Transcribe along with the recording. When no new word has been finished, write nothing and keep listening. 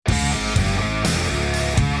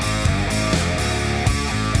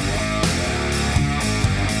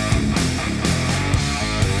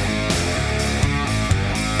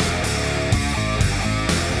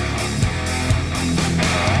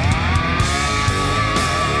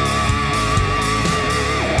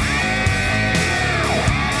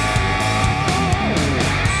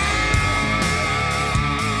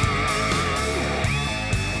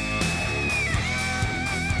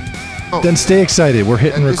Then stay excited. We're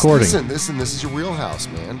hitting recording. Listen, this is your wheelhouse,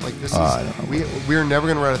 man. Like this is we're never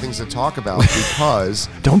gonna run out of things to talk about because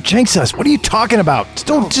don't jinx us. What are you talking about?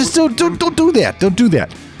 Don't do that. Don't do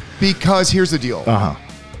that. Because here's the deal.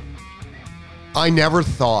 I never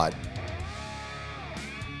thought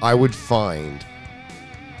I would find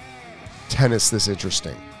tennis this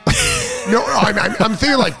interesting. No, I'm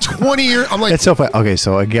thinking like 20 years. I'm like, that's so funny. Okay,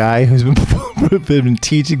 so a guy who's been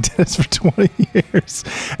teaching tennis for 20 years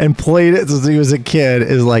and played it since he was a kid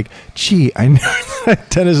is like, gee, I never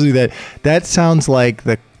tennis do that. That sounds like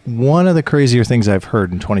one of the crazier things I've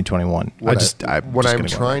heard in 2021. I'm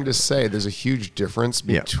trying to say, there's a huge difference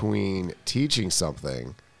between teaching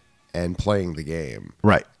something and playing the game,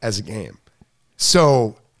 right? As a game.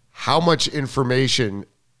 So, how much information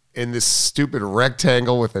in this stupid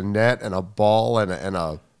rectangle with a net and a ball and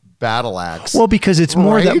a battle axe? Well, because it's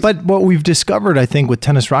more that, but what we've discovered, I think, with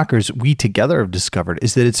Tennis Rockers, we together have discovered,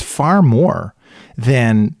 is that it's far more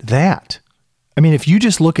than that. I mean, if you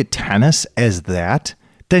just look at tennis as that,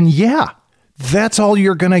 then yeah, that's all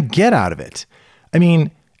you're going to get out of it. I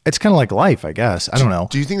mean, it's kind of like life, I guess. I don't know.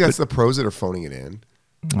 Do you think that's the pros that are phoning it in?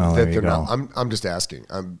 Well, there you go. I'm just asking.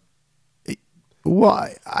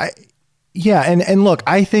 Yeah, and look,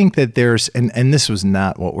 I think that there's, and this was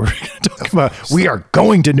not what we're going to talk about. We are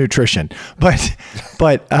going to nutrition, but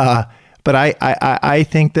I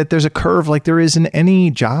think that there's a curve like there is in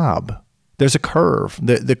any job. There's a curve.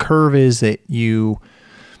 The curve is that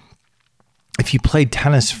if you played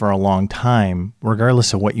tennis for a long time,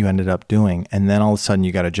 regardless of what you ended up doing, and then all of a sudden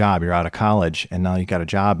you got a job, you're out of college, and now you got a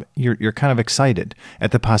job, you're kind of excited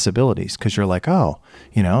at the possibilities because you're like, oh,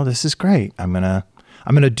 this is great. I'm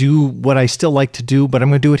going to do what I still like to do, but I'm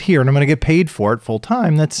going to do it here and I'm going to get paid for it full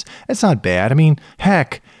time. That's not bad. I mean,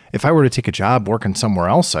 heck, if I were to take a job working somewhere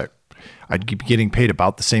else, I'd be getting paid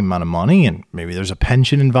about the same amount of money and maybe there's a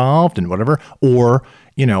pension involved and whatever. Or,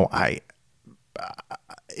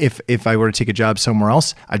 if I were to take a job somewhere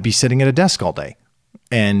else, I'd be sitting at a desk all day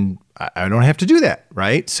and I don't have to do that.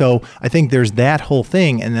 Right. So I think there's that whole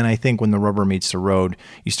thing. And then I think when the rubber meets the road,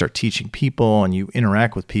 you start teaching people and you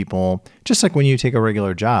interact with people, just like when you take a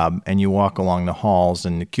regular job and you walk along the halls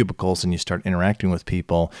and the cubicles and you start interacting with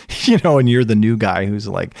people, and you're the new guy who's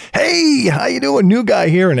like, hey, how you doing? New guy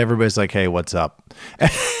here. And everybody's like, hey, what's up?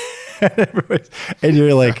 And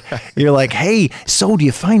you're like, hey, so do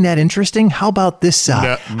you find that interesting? How about this?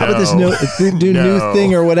 How about this new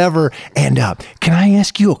thing or whatever? And can I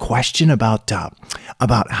ask you a question about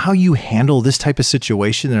how you handle this type of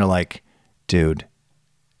situation? And they're like, dude,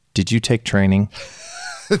 did you take training?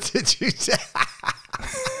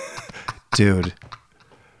 Dude,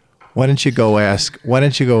 why don't you go ask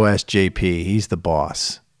JP? He's the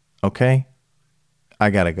boss. Okay, I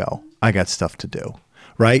gotta go. I got stuff to do.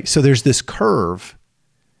 Right. So there's this curve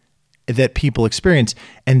that people experience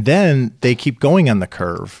and then they keep going on the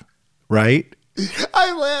curve. Right.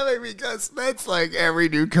 I'm laughing because that's like every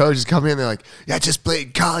new coach is coming in. They're like, yeah, I just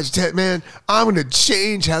played college tennis, man. I'm going to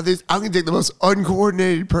change I'm going to take the most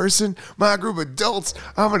uncoordinated person, my group of adults.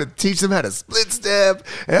 I'm going to teach them how to split step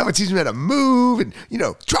and I'm going to teach them how to move and,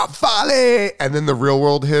 drop volley. And then the real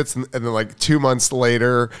world hits. And then like 2 months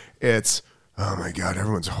later, it's, oh my God,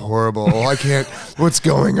 everyone's horrible. I can't, what's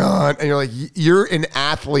going on? And you're like, you're an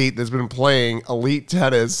athlete that's been playing elite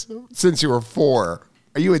tennis since you were 4.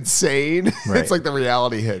 Are you insane? Right. It's like the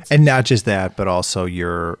reality hits. And not just that, but also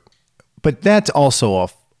but that's also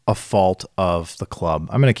a fault of the club.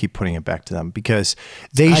 I'm going to keep putting it back to them because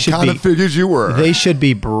I kind of figured you were. They should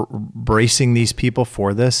be bracing these people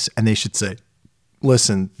for this. And they should say,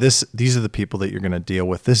 listen, these are the people that you're going to deal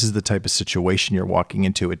with. This is the type of situation you're walking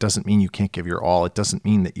into. It doesn't mean you can't give your all. It doesn't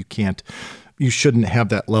mean that you shouldn't have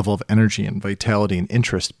that level of energy and vitality and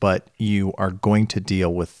interest, but you are going to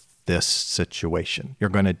deal with this situation.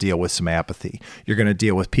 You're going to deal with some apathy. You're going to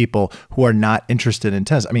deal with people who are not interested in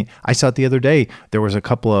tennis. I mean, I saw it the other day. There was a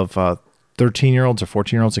couple of 13-year-olds or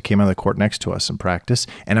 14-year-olds that came on the court next to us in practice.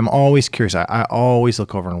 And I'm always curious. I always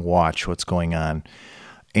look over and watch what's going on.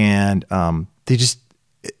 And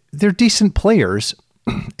they're decent players.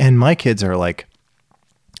 And my kids are like,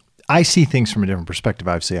 I see things from a different perspective.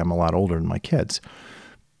 Obviously, I'm a lot older than my kids.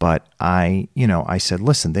 But I said,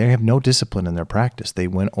 listen, they have no discipline in their practice. They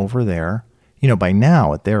went over there, by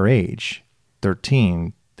now at their age,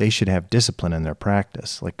 13, they should have discipline in their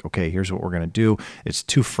practice. Like, okay, here's what we're going to do. It's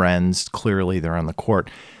 2 friends. Clearly they're on the court,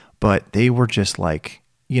 but they were just like,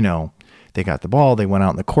 they got the ball. They went out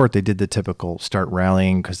in the court. They did the typical start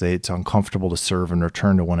rallying because it's uncomfortable to serve and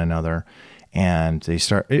return to one another. And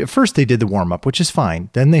at first they did the warm up, which is fine.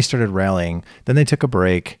 Then they started rallying. Then they took a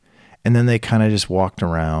break. And then they kind of just walked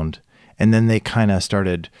around and then they kind of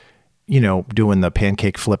started doing the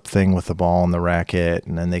pancake flip thing with the ball and the racket.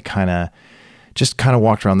 And then they kind of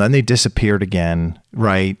walked around. Then they disappeared again.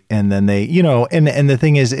 Right. And then they, and the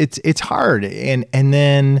thing is, it's hard. And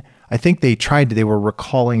then I think they were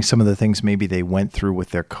recalling some of the things maybe they went through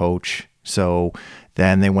with their coach. So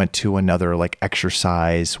then they went to another like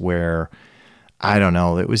exercise where, I don't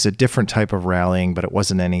know, it was a different type of rallying, but it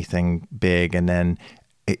wasn't anything big. And then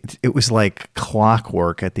it was like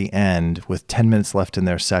clockwork at the end with 10 minutes left in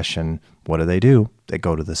their session. What do? They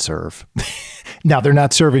go to the serve. Now they're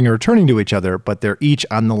not serving or returning to each other, but they're each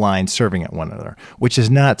on the line serving at one another, which is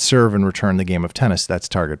not serve and return the game of tennis. That's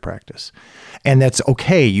target practice. And that's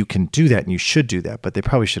okay. You can do that and you should do that, but they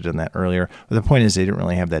probably should have done that earlier. But the point is they didn't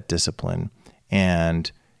really have that discipline, and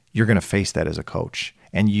you're going to face that as a coach.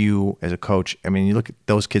 And you as a coach, I mean, you look at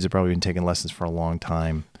those kids have probably been taking lessons for a long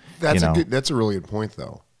time. That's a really good point,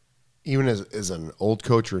 though. Even as an old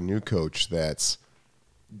coach or a new coach, that's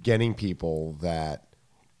getting people that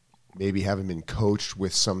maybe haven't been coached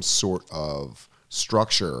with some sort of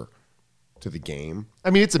structure to the game.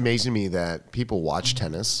 I mean, it's amazing to me that people watch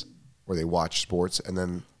tennis or they watch sports and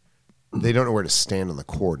then they don't know where to stand on the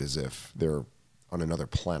court as if they're on another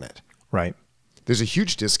planet. Right. There's a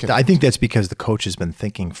huge disconnect. I think that's because the coach has been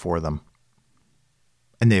thinking for them.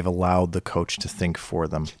 And they've allowed the coach to think for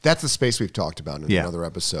them. That's the space we've talked about in another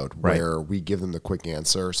episode where we give them the quick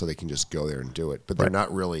answer so they can just go there and do it. But they're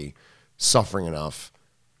not really suffering enough,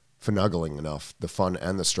 finagling enough, the fun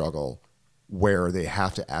and the struggle, where they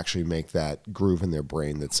have to actually make that groove in their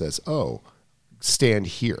brain that says, oh, stand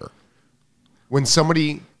here. When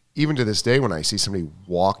somebody, even to this day, when I see somebody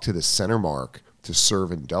walk to the center mark to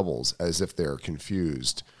serve in doubles as if they're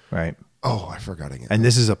confused. Right. Oh, I forgot again. And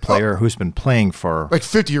this is a player who's been playing for like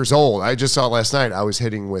 50 years old. I just saw last night. I was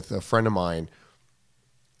hitting with a friend of mine,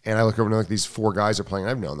 and I look over and like these four guys are playing.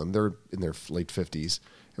 I've known them. They're in their late 50s,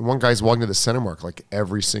 and one guy's walking to the center mark like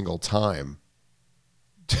every single time.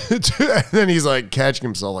 And then he's like catching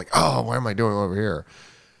himself, like, "Oh, what am I doing over here?"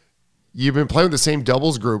 You've been playing with the same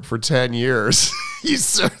doubles group for 10 years. You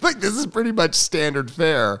serve, like this is pretty much standard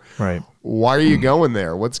fare. Right. Why are you going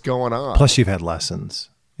there? What's going on? Plus, you've had lessons.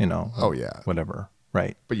 Oh yeah, whatever,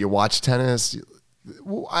 right? But you watch tennis.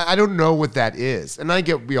 I don't know what that is, and I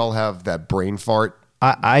get we all have that brain fart.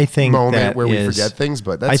 I think moment where we forget things,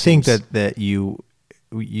 but I think that you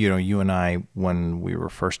and I, when we were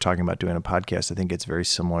first talking about doing a podcast, I think it's very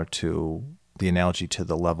similar to the analogy to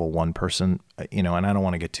the level one person. And I don't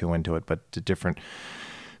want to get too into it, but to different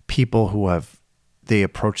people who they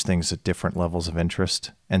approach things at different levels of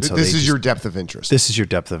interest. And so this is your depth of interest. This is your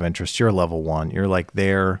depth of interest. You're a level one. You're like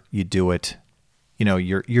there, you do it.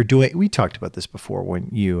 You're doing, we talked about this before when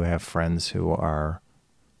you have friends who are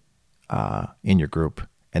in your group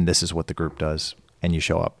and this is what the group does and you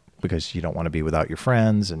show up because you don't want to be without your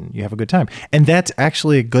friends and you have a good time. And that's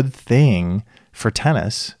actually a good thing for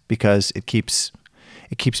tennis because it keeps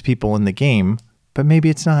people in the game, but maybe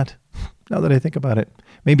it's not. Now that I think about it,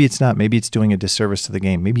 maybe it's not. Maybe it's doing a disservice to the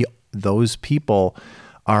game. Maybe those people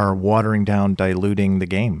are watering down, diluting the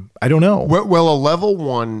game. I don't know. Well, a level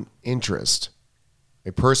one interest,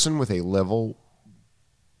 a person with a level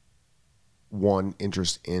one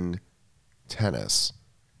interest in tennis,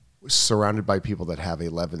 surrounded by people that have a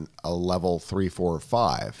level 3, 4, or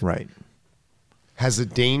 5, right, has a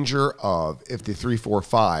danger of if the 3, 4,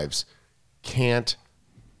 5s can't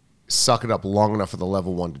suck it up long enough for the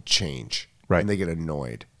level one to change. Right. And they get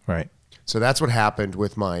annoyed. Right. So that's what happened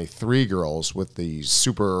with my 3 girls, with the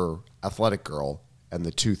super athletic girl and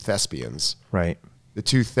the 2 thespians. Right. The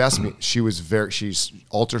 2 thespians, she's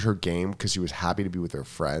altered her game because she was happy to be with her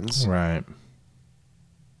friends. Right.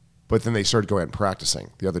 But then they started going out and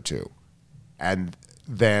practicing, the other 2. And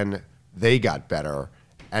then they got better.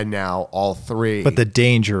 And now all 3. But the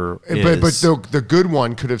danger is... But the good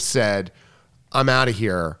one could have said, I'm out of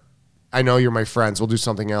here. I know you're my friends. We'll do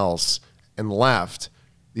something else. And left.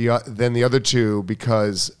 Then the other 2,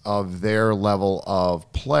 because of their level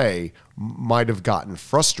of play, might have gotten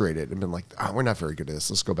frustrated and been like, we're not very good at this.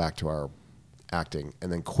 Let's go back to our acting,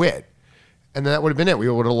 and then quit. And that would have been it. We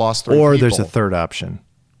would have lost 3 Or people. there's a third option.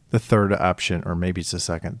 The third option, or maybe it's the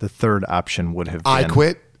second. The third option would have been... I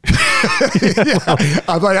quit.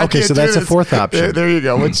 I'm like, okay, so that's a fourth option. There you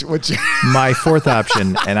go. What's my fourth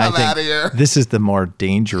option? And I I'm outta think here. this is the more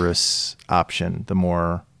dangerous option, the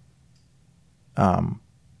more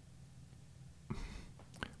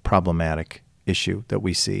problematic issue that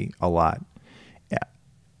we see a lot. Yeah.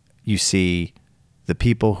 You see the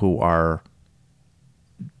people who are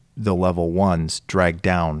the level ones drag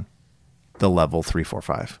down the level 3, 4,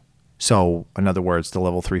 5. So in other words, the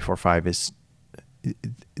level 3, 4, 5 is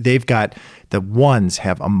they've got, the ones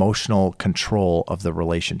have emotional control of the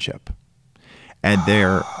relationship. And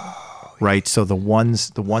they're right. So the ones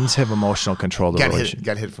have emotional control of the relationship.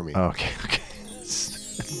 Got hit for me. Okay.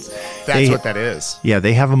 That's what that is. Yeah,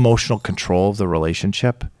 they have emotional control of the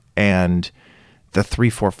relationship, and the 3,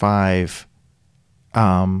 4, 5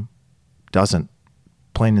 doesn't.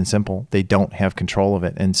 Plain and simple, they don't have control of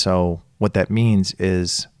it. And so what that means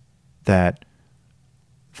is that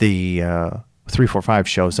the 3, 4, 5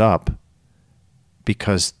 shows up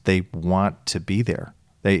because they want to be there.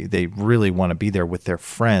 They really want to be there with their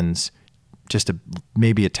friends, just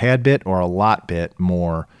maybe a tad bit or a lot bit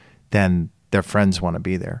more than their friends want to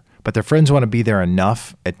be there. But their friends want to be there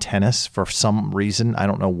enough at tennis for some reason. I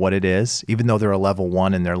don't know what it is, even though they're a level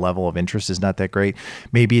 1 and their level of interest is not that great.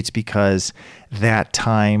 Maybe it's because that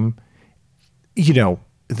time,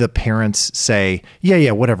 the parents say,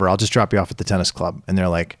 yeah, whatever, I'll just drop you off at the tennis club. And they're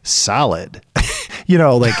like, solid.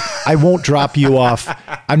 I won't drop you off.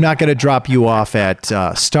 I'm not going to drop you off at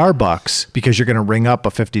Starbucks because you're going to ring up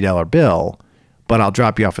a $50 bill, but I'll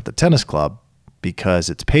drop you off at the tennis club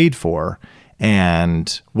because it's paid for.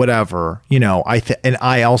 And whatever, and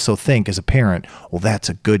I also think as a parent, well, that's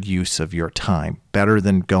a good use of your time, better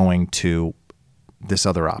than going to this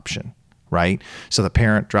other option, right? So the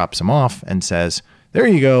parent drops them off and says, there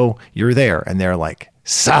you go, you're there. And they're like,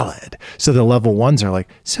 solid. So the level 1s are like,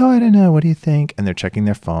 so I don't know, what do you think? And they're checking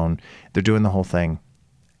their phone, they're doing the whole thing.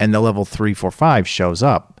 And the level 3, 4, 5 shows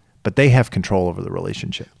up, but they have control over the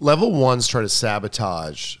relationship. Level 1s try to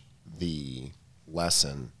sabotage the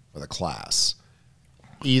lesson or the class,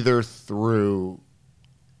 either through,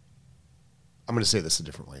 I'm going to say this a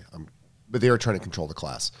different way, but they are trying to control the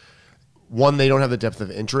class. One, they don't have the depth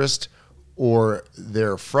of interest, or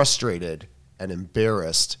they're frustrated and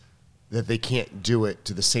embarrassed that they can't do it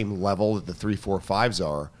to the same level that the 3, 4, 5s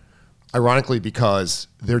are, ironically because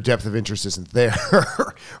their depth of interest isn't there,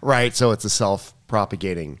 right? So it's a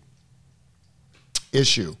self-propagating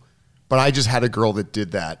issue. But I just had a girl that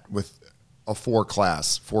did that with a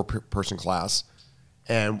 4-person class,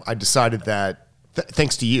 and I decided that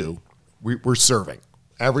thanks to you, we're serving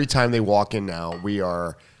every time they walk in. Now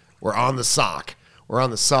we're on the sock,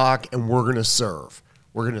 and we're gonna serve.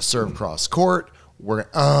 We're gonna serve cross court.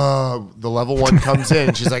 The level 1 comes in,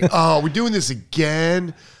 and she's like, "Oh, we're doing this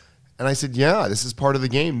again," and I said, "Yeah, this is part of the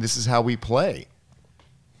game. This is how we play."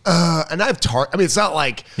 And it's not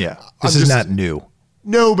like this is not new.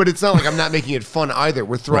 No, but it's not like I'm not making it fun either.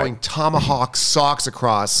 We're throwing tomahawk socks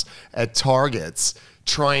across at targets,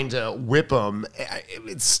 trying to whip them.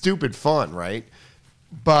 It's stupid fun, right?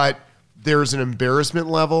 But there's an embarrassment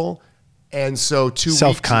level, and so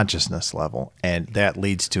self-consciousness level, and that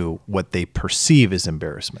leads to what they perceive as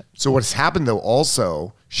embarrassment. So what's happened, though,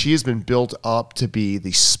 also, she has been built up to be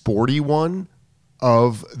the sporty one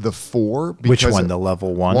of the 4. Which one? The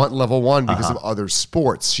level 1? Level 1 because of other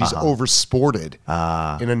sports. She's oversported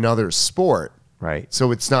in another sport. Right.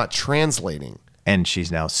 So it's not translating. And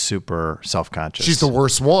she's now super self-conscious. She's the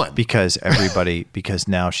worst one. Because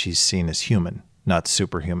now she's seen as human, not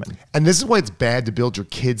superhuman. And this is why it's bad to build your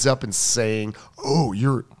kids up and saying, oh,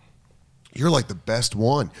 you're like the best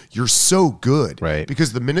one. You're so good. Right.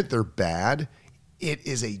 Because the minute they're bad, it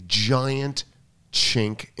is a giant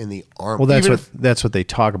chink in the arm. Well, that's what they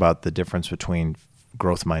talk about, the difference between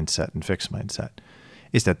growth mindset and fixed mindset,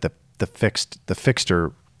 is that the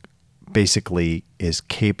fixer basically is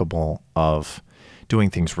capable of doing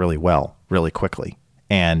things really well, really quickly.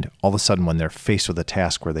 And all of a sudden when they're faced with a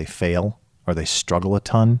task where they fail or they struggle a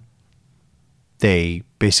ton, they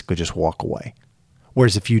basically just walk away.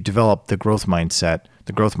 Whereas if you develop the growth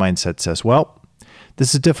mindset says, well,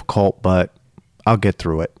 this is difficult, but I'll get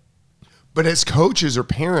through it. But as coaches or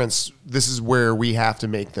parents, this is where we have to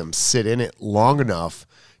make them sit in it long enough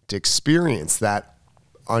to experience that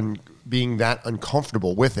being that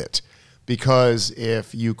uncomfortable with it. Because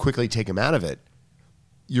if you quickly take them out of it,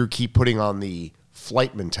 you keep putting on the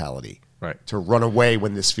flight mentality, right, to run away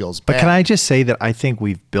when this feels bad. But can I just say that I think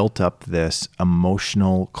we've built up this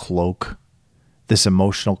emotional cloak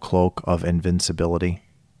of invincibility.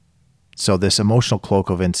 So this emotional cloak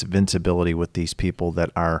of invincibility with these people that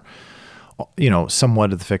are,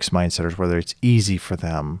 somewhat of the fixed mindsetters, whether it's easy for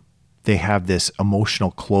them, they have this emotional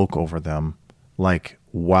cloak over them, like,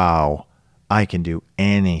 wow, I can do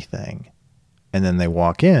anything. And then they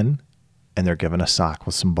walk in and they're given a sock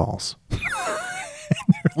with some balls.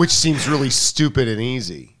 Which seems really stupid and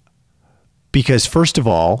easy. Because first of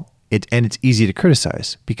all, it's easy to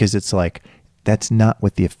criticize because it's like, that's not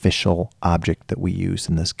what the official object that we use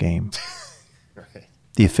in this game.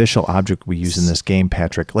 The official object we use in this game,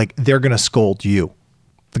 Patrick, like they're going to scold you.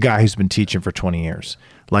 The guy who's been teaching for 20 years.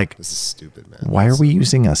 Like, This is stupid, man. why are we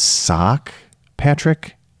using a sock,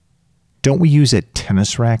 Patrick? Don't we use a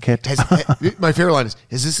tennis racket? My favorite line is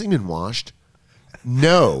this thing been washed?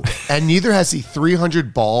 No. And neither has the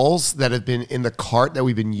 300 balls that have been in the cart that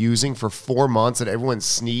we've been using for 4 months that everyone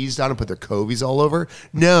sneezed on and put their Covies all over.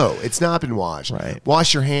 No, it's not been washed. Right.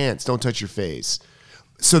 Wash your hands. Don't touch your face.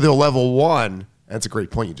 So the level 1, that's a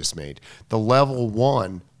great point you just made. The level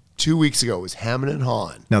 1 2 weeks ago was Hammond and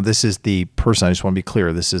Hahn. Now, this is the person, I just want to be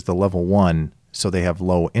clear, this is the level 1, so they have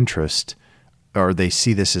low interest, or they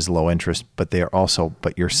see this as low interest, but they are also,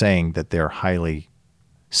 but you're saying that they're highly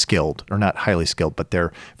skilled, or not highly skilled, but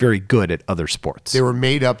they're very good at other sports. They were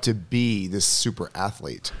made up to be this super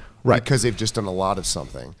athlete. Right. Because they've just done a lot of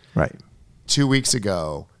something. Right. 2 weeks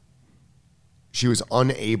ago, she was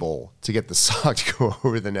unable to get the sock to go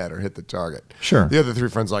over the net or hit the target. Sure. The other 3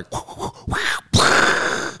 friends like,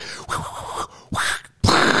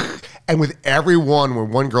 and with everyone,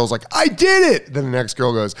 when one girl's like, I did it, then the next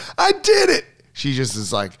girl goes, I did it. She just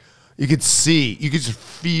is like, you could just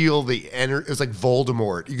feel the energy. It was like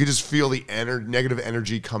Voldemort. You could just feel the negative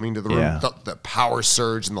energy coming to the room, Yeah. the power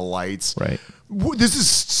surge and the lights. Right. This is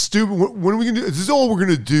stupid. When are we going to do? Is this all we're going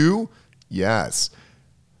to do? Yes.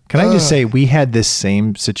 Can I just say, we had this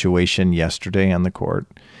same situation yesterday on the court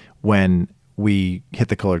when we hit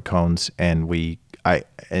the colored cones, and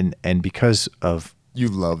because of, You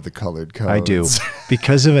love the colored codes. I do,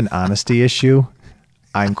 because of an honesty issue,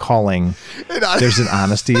 I'm calling, there's an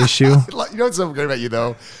honesty issue. You know what's so great about you,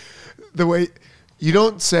 though? The way you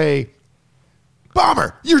don't say,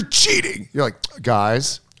 Bomber, you're cheating. You're like,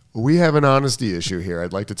 guys, we have an honesty issue here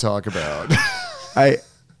I'd like to talk about.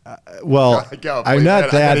 Well, Go, I'm please, not man, I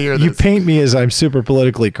gotta that. hear You this. paint me as I'm super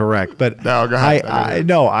politically correct, but No, go ahead.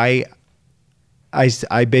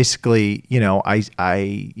 I basically,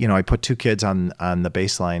 I put 2 kids on the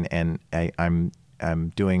baseline, and I'm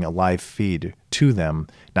doing a live feed to them,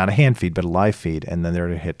 not a hand feed, but a live feed, and then they're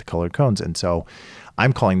to hit the colored cones, and so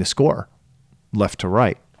I'm calling the score, left to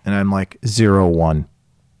right, and I'm like 0-1.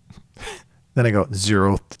 Then I go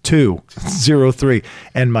 0-2, 0-3,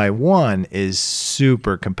 and my 1 is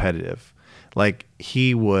super competitive. Like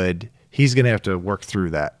he's going to have to work through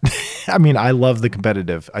that. I mean, I love the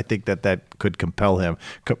competitive. I think that could propel him,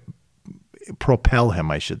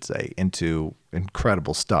 I should say, into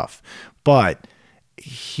incredible stuff. But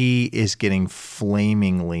he is getting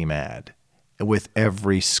flamingly mad with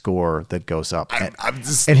every score that goes up. I'm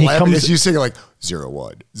just and he laughing comes, as you sing like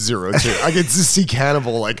 0-1, 0-2. I can just see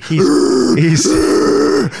Cannibal like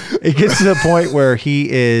it gets to the point where he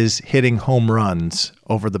is hitting home runs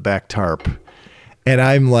over the back tarp. And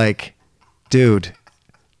I'm like, dude,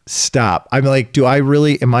 stop. I'm like,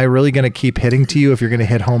 am I really going to keep hitting to you if you're going to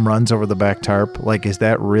hit home runs over the back tarp? Like, is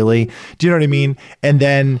that really, do you know what I mean? And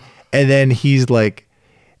then he's like,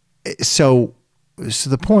 so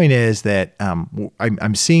the point is that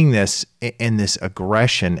I'm seeing this in this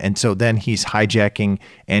aggression, and so then he's hijacking,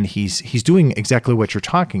 and he's doing exactly what you're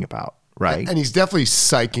talking about, right? and he's definitely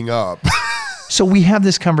psyching up. So we have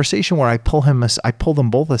this conversation where I pull them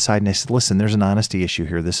both aside, and I said, "Listen, there's an honesty issue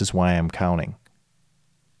here. This is why I'm counting."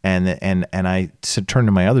 And I turned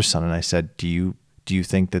to my other son and I said, "Do you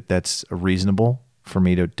think that that's reasonable for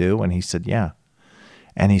me to do?" And he said, "Yeah."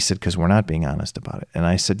 And he said, "Because we're not being honest about it." And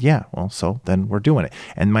I said, "Yeah, well, so then we're doing it."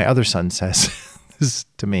 And my other son says this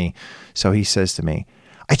to me. So he says to me,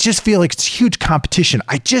 "I just feel like it's huge competition.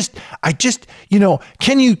 I just,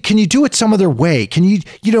 can you do it some other way? Can you?"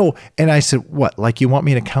 And I said, "What, like you want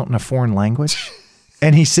me to count in a foreign language?"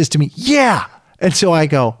 And he says to me, "Yeah." And so I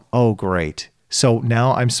go, "Oh, great." So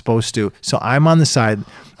now I'm supposed to, so I'm on the side,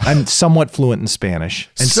 I'm somewhat fluent in Spanish.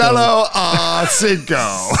 And Solo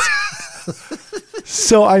cinco.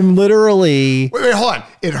 So I'm literally, Wait, hold on.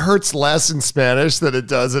 It hurts less in Spanish than it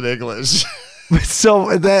does in English. so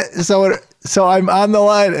I'm on the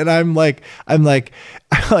line, and I'm like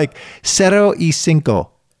cero y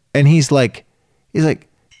cinco, and he's like,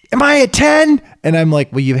 "Am I a 10?" And I'm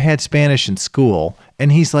like, "Well, you've had Spanish in school."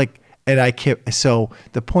 And he's like, and I kept, so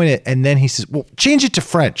the point, and then he says, "Well, change it to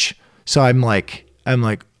French." So I'm like,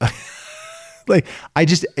 it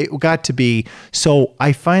got to be, so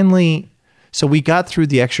we got through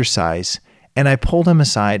the exercise, and I pulled him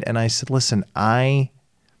aside and I said, "Listen, I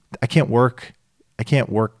can't work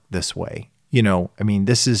this way.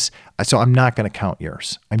 So I'm not going to count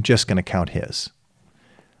yours. I'm just going to count his."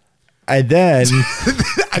 And then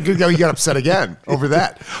I could go, you got upset again over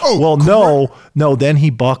that. Oh, well, no, then he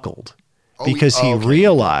buckled because he okay.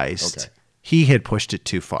 realized Okay. he had pushed it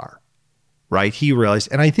too far. right? He realized,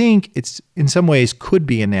 and I think it's in some ways could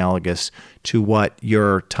be analogous to what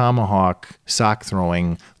your tomahawk sock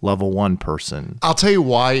throwing level 1 person. I'll tell you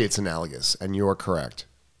why it's analogous, and you're correct.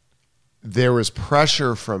 There was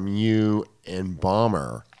pressure from you and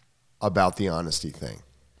Bomber about the honesty thing.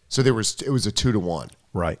 So it was a 2-to-1.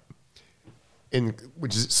 Right.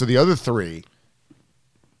 So the other 3,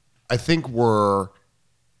 I think, were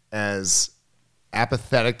as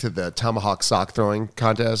apathetic to the tomahawk sock throwing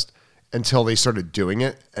contest until they started doing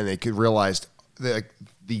it, and they could realize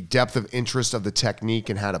the depth of interest of the technique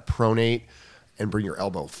and how to pronate and bring your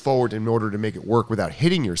elbow forward in order to make it work without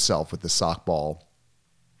hitting yourself with the sock ball.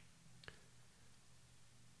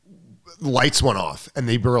 Lights went off, and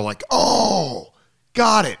they were like, oh,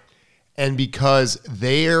 got it. And because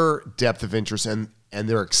their depth of interest and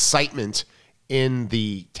their excitement in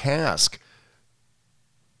the task,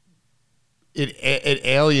 it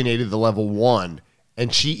alienated the level 1,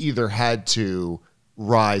 and she either had to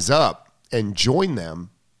rise up and join them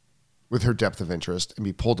with her depth of interest and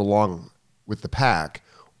be pulled along with the pack,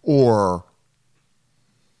 or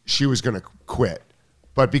she was going to quit.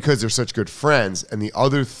 But because they're such good friends and the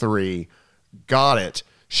other 3 got it,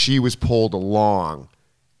 she was pulled along.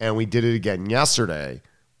 And we did it again yesterday.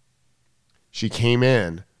 She came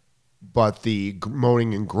in, but the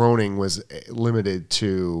moaning and groaning was limited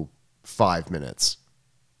to 5 minutes.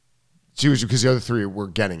 Because the other 3 were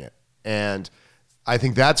getting it. And I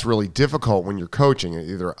think that's really difficult when you're coaching,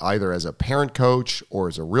 either as a parent coach or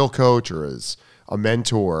as a real coach or as a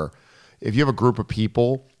mentor. If you have a group of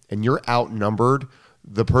people and you're outnumbered,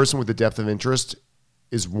 the person with the depth of interest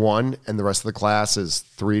is 1 and the rest of the class is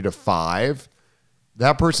 3 to 5,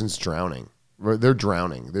 that person's drowning. They're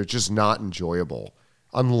drowning. They're just not enjoyable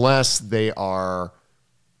unless they're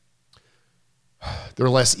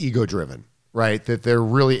less ego-driven, right? That they're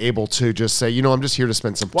really able to just say, I'm just here to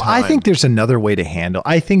spend some time. Well, I think there's another way to handle.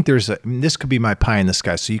 I think this could be my pie in the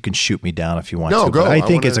sky, so you can shoot me down if you want to. Go. But I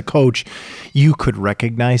think as a coach, you could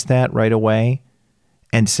recognize that right away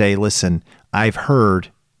and say, listen, I've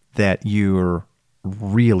heard that you're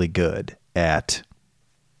really good at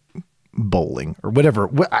bowling or whatever.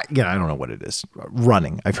 I don't know what it is.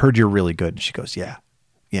 Running. I've heard you're really good. And she goes, yeah.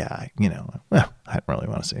 I don't really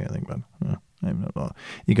want to say anything, but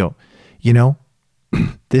you go,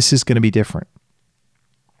 this is going to be different.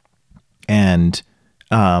 And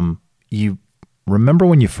you remember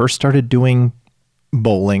when you first started doing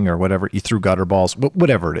bowling or whatever, you threw gutter balls,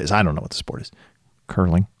 whatever it is. I don't know what the sport is.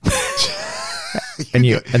 Curling. And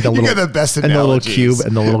the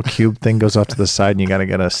little cube thing goes off to the side and you got to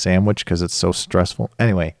get a sandwich because it's so stressful.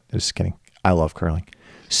 Anyway, just kidding. I love curling.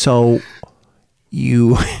 So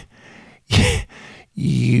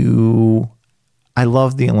I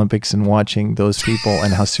love the Olympics and watching those people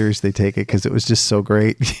and how serious they take it because it was just so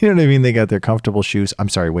great. You know what I mean? They got their comfortable shoes.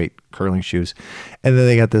 Curling shoes. And then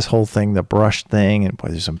they got this whole thing, the brush thing. And boy,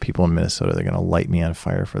 there's some people in Minnesota, they're going to light me on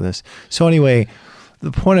fire for this. So anyway,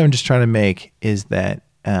 the point I'm just trying to make is that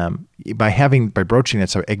by broaching that,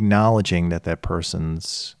 so acknowledging that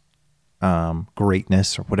person's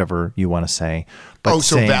greatness or whatever you want to say. But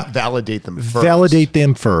validate them first. Validate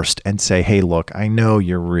them first and say, hey, look, I know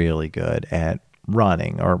you're really good at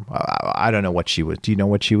running, or I don't know what she was. Do you know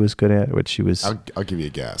what she was good at? What she was? I'll give you a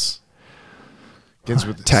guess. Begins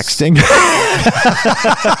with texting.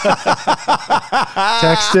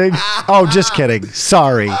 Texting. Oh, just kidding.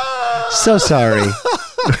 Sorry. So sorry.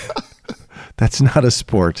 That's not a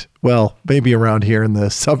sport. Well, maybe around here in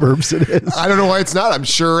the suburbs it is. I don't know why it's not. I'm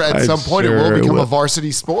sure at some point it will become a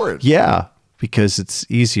varsity sport. Yeah, because it's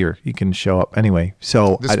easier. You can show up. Anyway,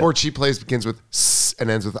 so the sport she plays begins with S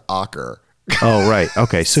and ends with Ocker. Oh, right.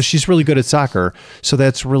 Okay, so she's really good at soccer. So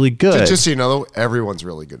that's really good. Just so you know, everyone's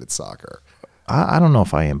really good at soccer. I don't know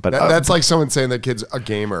if I am, but that's like someone saying that kid's a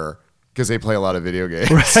gamer because they play a lot of video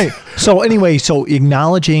games. Right. So anyway,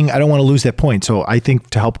 acknowledging, I don't want to lose that point. So I think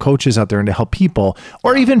to help coaches out there and to help people,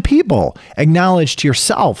 or even people, acknowledge to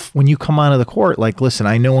yourself when you come onto the court, like, listen,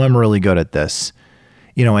 I know I'm really good at this.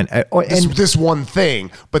 And this one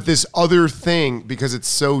thing, but this other thing, because it's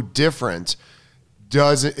so different,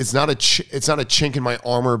 it's not a chink in my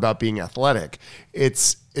armor about being athletic.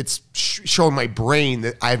 It's showing my brain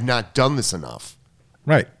that I have not done this enough.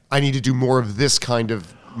 Right. I need to do more of this kind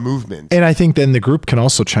of movement. And I think then the group can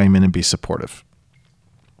also chime in and be supportive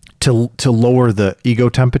to lower the ego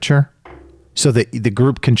temperature, so that the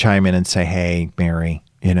group can chime in and say, hey, Mary,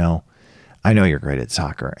 I know you're great at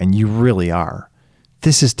soccer and you really are.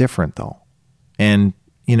 This is different though. And,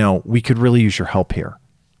 we could really use your help here.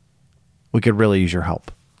 We could really use your help.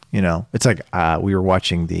 It's like we were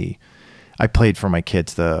watching I played for my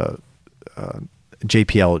kids the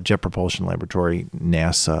JPL, Jet Propulsion Laboratory,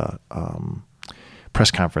 NASA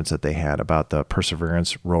press conference that they had about the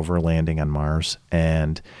Perseverance rover landing on Mars.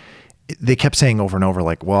 And they kept saying over and over,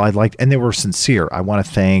 like, well, and they were sincere. I want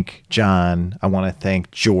to thank John. I want to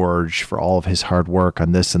thank George for all of his hard work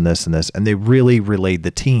on this and this and this. And they really relayed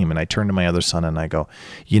the team. And I turned to my other son and I go,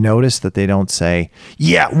 you notice that they don't say,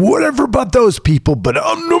 yeah, whatever about those people, but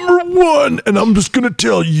I'm number one. And I'm just going to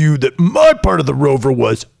tell you that my part of the rover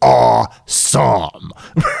was awesome.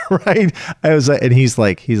 Right. I was like, and he's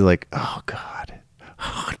like, oh God,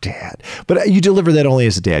 oh Dad. But you deliver that only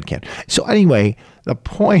as a dad can. So anyway, the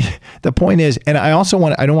point is, and I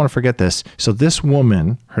don't want to forget this. So this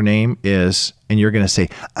woman, her name is, and you're going to say,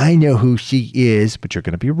 I know who she is, but you're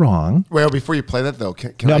going to be wrong. Well, before you play that though,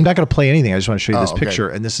 I'm not going to play anything. I just want to show you this picture,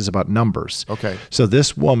 and this is about numbers. Okay. So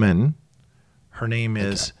this woman, her name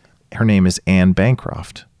is Anne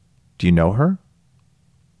Bancroft. Do you know her?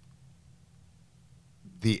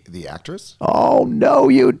 The actress? Oh no,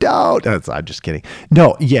 you don't. I'm just kidding.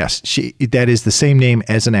 No, yes, that is the same name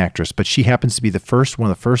as an actress, but she happens to be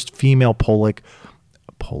one of the first female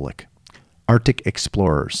Arctic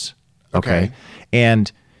explorers. Okay.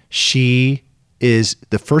 And she is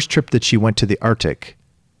the first trip that she went to the Arctic.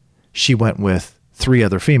 She went with 3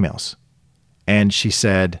 other females, and she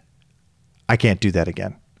said, "I can't do that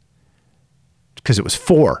again," because it was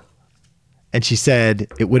 4. And she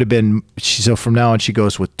said it would have been, so from now on she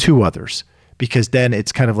goes with 2 others, because then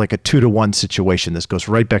it's kind of like a 2-to-1 situation. This goes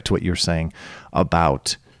right back to what you're saying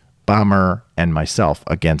about Bomber and myself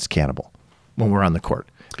against Cannibal when we're on the court,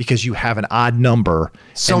 because you have an odd number.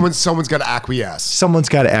 Someone's got to acquiesce. Someone's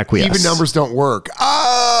got to acquiesce. Even numbers don't work.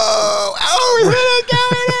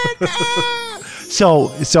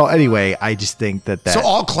 So anyway, I just think that. So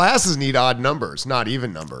all classes need odd numbers, not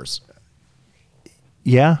even numbers.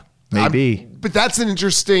 Yeah. Maybe. But that's an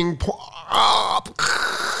interesting point.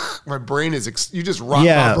 My brain is, you just rocked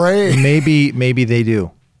my brain. Maybe they do.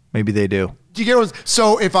 Maybe they do. Do you get what?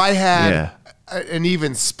 So if I had an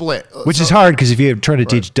even split. Which is hard, because if you try to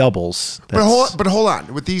teach doubles. But hold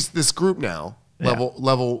on. With this group now, the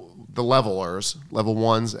levelers, level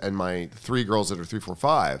 1s, and my 3 girls that are 3, 4,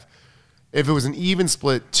 5, if it was an even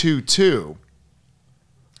split 2-2,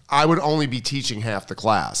 I would only be teaching half the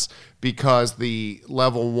class, because the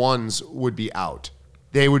level 1s would be out.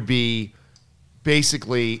 They would be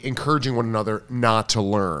basically encouraging one another not to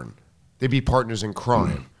learn. They'd be partners in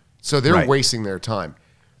crime. So they're wasting their time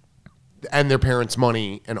and their parents'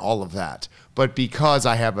 money and all of that. But because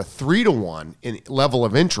I have a 3-to-1 in level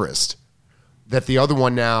of interest, that the other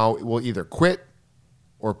one now will either quit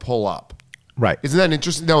or pull up. Right. Isn't that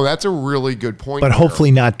interesting? No, that's a really good point. But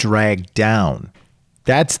hopefully not drag down.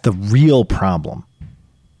 That's the real problem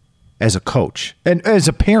as a coach and as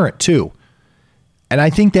a parent too. And I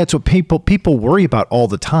think that's what people worry about all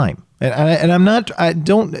the time. And I'm not trying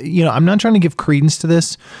to give credence to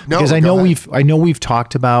this, because I know we've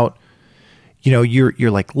talked about,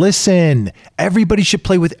 you're like, listen, everybody should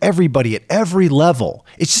play with everybody at every level.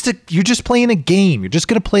 It's just you're just playing a game. You're just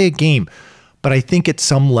going to play a game. But I think at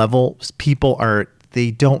some level they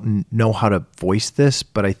don't know how to voice this,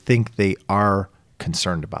 but I think they are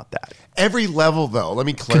concerned about that. Every level, though, let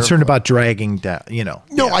me clarify. Concerned about dragging down,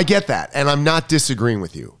 No, I get that, and I'm not disagreeing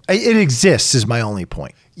with you. It exists is my only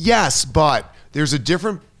point. Yes, but there's a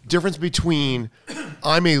difference between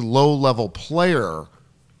I'm a low-level player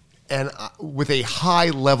and with a high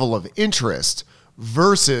level of interest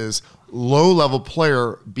versus low-level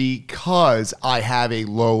player because I have a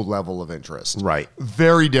low level of interest. Right.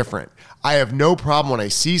 Very different. I have no problem when I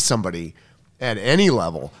see somebody at any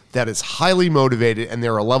level that is highly motivated and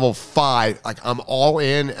they're a level 5, like I'm all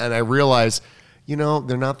in, and I realize, they're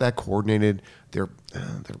not that coordinated. Their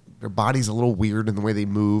body's a little weird in the way they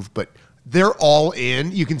move, but they're all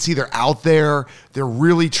in. You can see they're out there. They're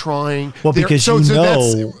really trying. Well, because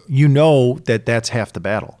you know that that's half the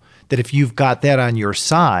battle. That if you've got that on your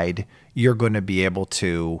side, you're going to be able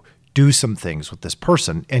to do some things with this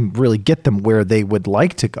person and really get them where they would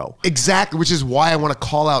like to go. Exactly, which is why I want to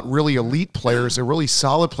call out really elite players and really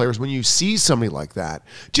solid players. When you see somebody like that,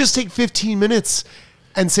 just take 15 minutes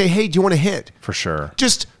and say, hey, do you want to hit? For sure.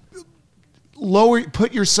 Just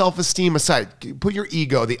put your self-esteem aside, put your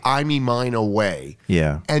ego, the I, me, mine away.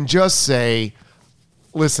 Yeah. And just say,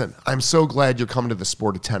 listen, I'm so glad you're coming to the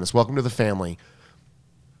sport of tennis. Welcome to the family.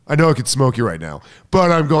 I know I could smoke you right now,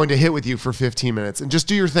 but I'm going to hit with you for 15 minutes and just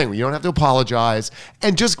do your thing. You don't have to apologize.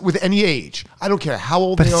 And just with any age, I don't care how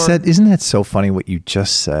old they are. Isn't that so funny what you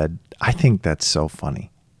just said? I think that's so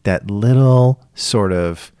funny. That little sort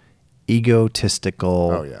of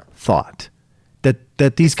egotistical thought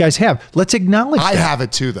that these guys have. Let's acknowledge I that. have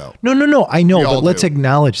it too, though. No. I know, We all but let's do.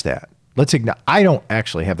 acknowledge that. I don't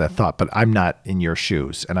actually have that thought, but I'm not in your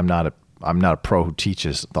shoes, and I'm not a pro who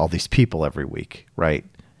teaches all these people every week, right?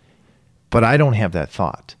 But I don't have that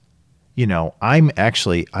thought. You know, I'm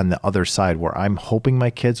actually on the other side where I'm hoping my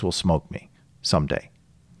kids will smoke me someday.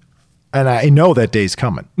 And I know that day's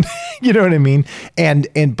coming. You know what I mean?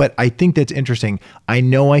 But I think that's interesting. I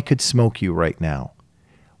know I could smoke you right now.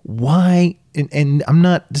 Why? And I'm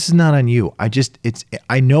not, this is not on you.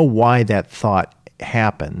 I know why that thought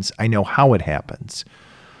happens. I know how it happens.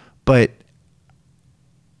 But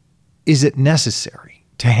is it necessary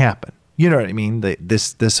to happen? You know what I mean?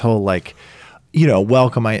 This whole like, you know,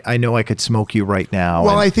 welcome. I know I could smoke you right now.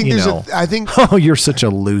 Well, and, I think you there's know, I think oh, you're such a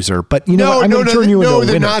loser. But you know No, what? I'm no, going to no, turn you no, into a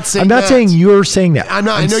they're winner. not saying I'm not that. saying you're saying that. I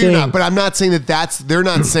know saying, you're not, but I'm not saying they're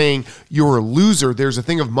not saying you're a loser. There's a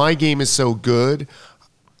thing of my game is so good,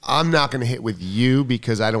 I'm not going to hit with you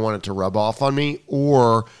because I don't want it to rub off on me,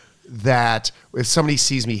 or that if somebody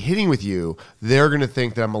sees me hitting with you, they're going to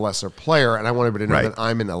think that I'm a lesser player, and I want everybody to know Right. that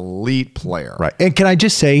I'm an elite player. Right. And can I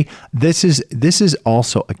just say, this is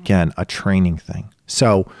also, again, a training thing.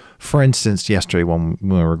 So, for instance, yesterday when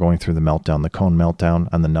we were going through the meltdown, the cone meltdown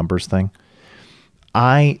on the numbers thing,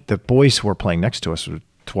 the boys who were playing next to us were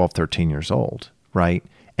 12, 13 years old, right?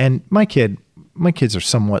 And my kids are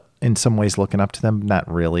somewhat, in some ways, looking up to them. Not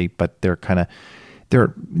really, but they're kind of,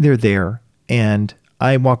 they're there. And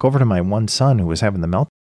I walk over to my one son who was having the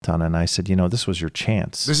meltdown, and I said, you know, this was your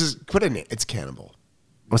chance. It's Cannibal.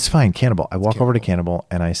 Well, it's fine, Cannibal. I walk over to Cannibal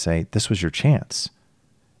and I say, this was your chance.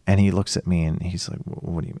 And he looks at me and he's like,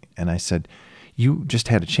 what do you mean? And I said, you just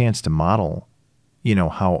had a chance to model, you know,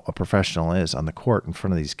 how a professional is on the court in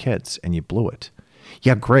front of these kids, and you blew it.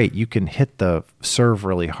 Yeah, great. You can hit the serve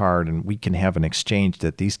really hard and we can have an exchange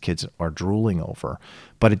that these kids are drooling over,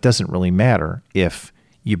 but it doesn't really matter if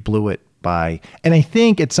you blew it by, and I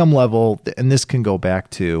think at some level, and this can go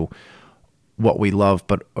back to what we love,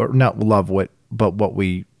 but what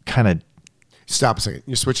we kind of. Stop a second.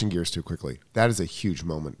 You're switching gears too quickly. That is a huge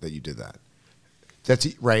moment that you did that.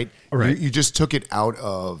 That's right. Right. You just took it out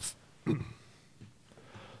of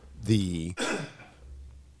the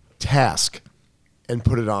task and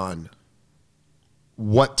put it on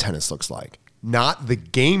what tennis looks like. Not the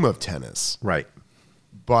game of tennis, Right.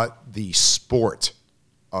 but the sport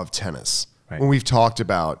of tennis. Right. When we've talked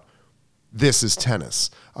about this is tennis,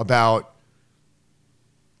 about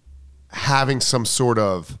having some sort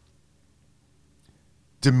of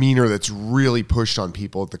demeanor that's really pushed on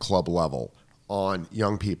people at the club level, on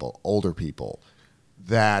young people, older people,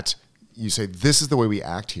 that you say, this is the way we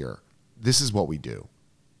act here. This is what we do.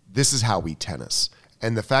 This is how we tennis.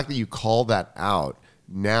 And the fact that you call that out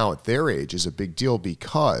now at their age is a big deal,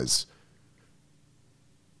 because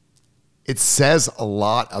it says a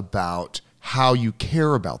lot about how you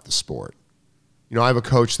care about the sport. You know, I have a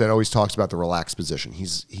coach that always talks about the relaxed position.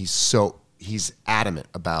 He's adamant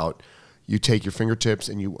about, you take your fingertips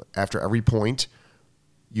and you, after every point,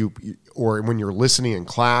 or when you're listening in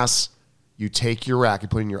class, you take your racket,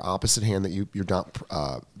 put it in your opposite hand than your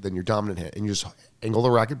dominant hand, and you just angle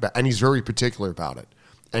the racket back. And he's very particular about it.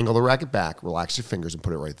 Angle the racket back, relax your fingers, and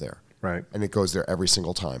put it right there. Right. And it goes there every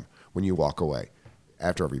single time when you walk away.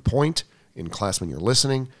 After every point, in class when you're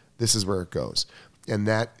listening, this is where it goes. And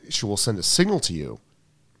that will send a signal to you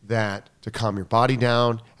that to calm your body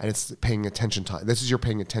down, and it's paying attention time. This is your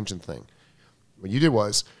paying attention thing. What you did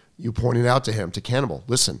was you pointed out to him, to Cannibal,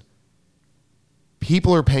 listen,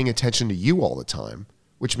 people are paying attention to you all the time,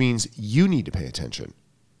 which means you need to pay attention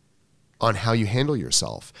on how you handle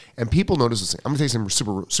yourself. And people notice this thing. I'm going to take some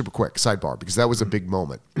super quick sidebar, because that was a big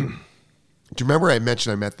moment. Do you remember I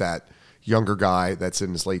mentioned I met that younger guy that's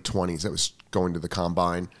in his late 20s that was going to the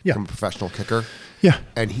combine, become a professional kicker? Yeah.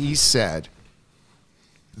 And he said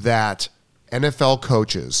that NFL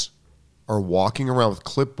coaches are walking around with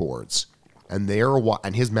clipboards, and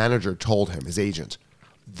and his manager told him, his agent,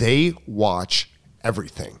 they watch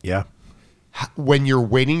everything. Yeah. When you're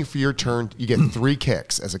waiting for your turn, you get 3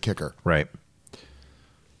 kicks as a kicker. Right.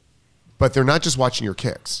 But they're not just watching your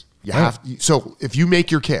kicks. So if you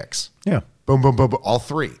make your kicks, Yeah. boom, boom, boom, boom, all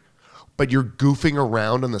 3, but you're goofing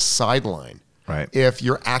around on the sideline, Right. if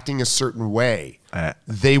you're acting a certain way, Uh,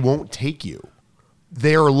 they won't take you.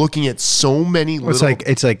 They are looking at so many little...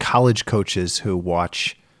 It's like college coaches who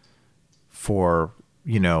watch for,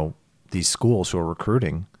 you know, these schools who are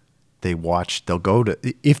recruiting. They'll go to,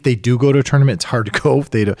 if they do go to a tournament, it's hard to go if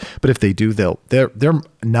they do, but if they do, they're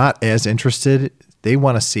not as interested. They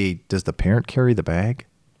want to see, does the parent carry the bag?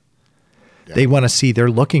 Yeah. They want to see, they're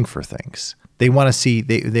looking for things. They want to see,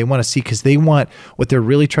 they want to see, because what they're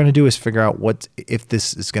really trying to do is figure out if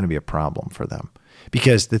this is going to be a problem for them.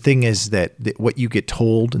 Because the thing is that what you get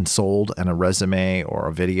told and sold on a resume or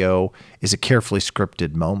a video is a carefully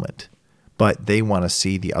scripted moment. But they want to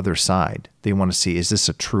see the other side. They want to see, is this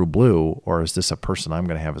a true blue, or is this a person I'm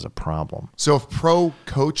going to have as a problem? So if pro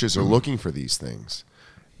coaches are looking for these things,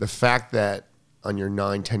 the fact that on your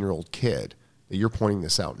 9, 10-year-old kid, that you're pointing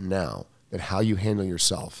this out now, that how you handle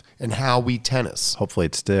yourself and how we tennis. Hopefully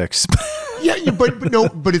it sticks.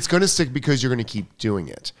 but it's going to stick because you're going to keep doing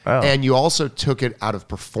it. Oh. And you also took it out of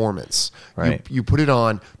performance. Right. You put it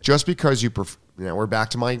on just because we're back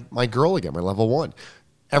to my girl again, my level 1.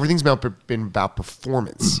 Everything's been about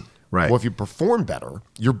performance. Right. Well, if you perform better,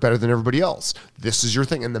 you're better than everybody else. This is your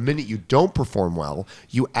thing. And the minute you don't perform well,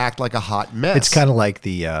 you act like a hot mess. It's kind of like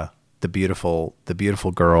the beautiful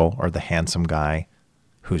girl or the handsome guy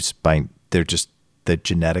who's they're just the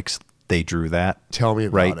genetics. They drew that. Tell me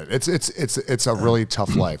about right? it. It's a really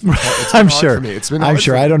tough life. It's I'm hard sure. for me. It's been I'm hard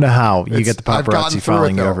sure. for me. I don't know how you get the I've gotten paparazzi through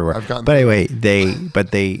following it, you though. everywhere. I've gotten But anyway,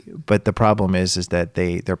 but the problem is that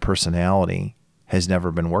their personality has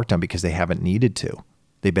never been worked on because they haven't needed to.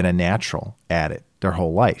 They've been a natural at it their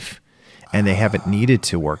whole life, and they haven't needed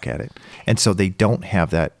to work at it. And so they don't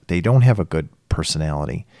have that. They don't have a good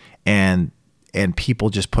personality, and people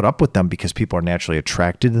just put up with them because people are naturally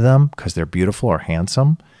attracted to them because they're beautiful or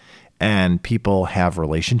handsome, and people have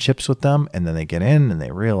relationships with them, and then they get in and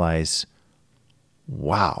they realize,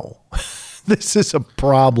 wow, this is a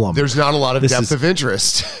problem. There's not a lot of depth of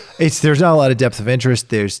interest. There's not a lot of depth of interest.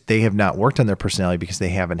 They have not worked on their personality because they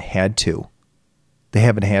haven't had to.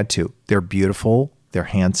 They're beautiful. They're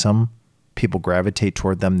handsome. People gravitate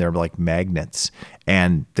toward them. They're like magnets,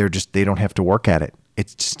 and they don't have to work at it.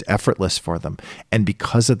 It's just effortless for them. And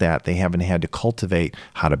because of that, they haven't had to cultivate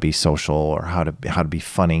how to be social or how to be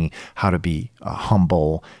funny, how to be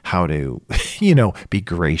humble, how to, be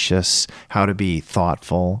gracious, how to be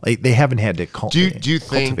thoughtful. They haven't had to do you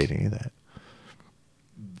cultivate think, any of that.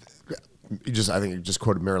 I think you just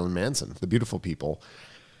quoted Marilyn Manson, "The Beautiful People."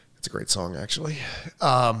 It's a great song, actually.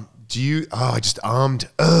 Do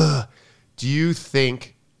you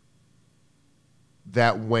think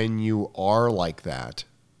that when you are like that,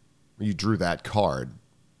 you drew that card,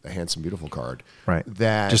 the handsome, beautiful card, right?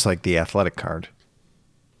 That just like the athletic card,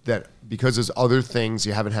 that because there's other things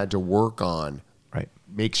you haven't had to work on, right,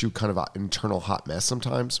 makes you kind of an internal hot mess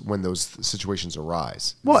sometimes when those situations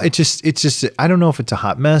arise. Well, it's just I don't know if it's a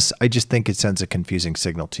hot mess. I just think it sends a confusing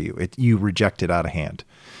signal to you. You reject it out of hand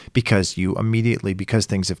because because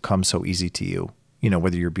things have come so easy to you.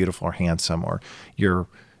 Whether you're beautiful or handsome or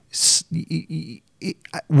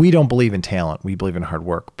we don't believe in talent. We believe in hard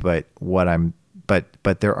work. But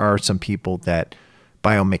but there are some people that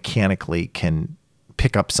biomechanically can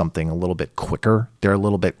pick up something a little bit quicker. They're a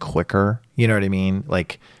little bit quicker. You know what I mean?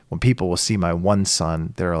 Like when people will see my one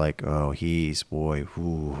son, they're like, oh,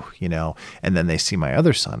 and then they see my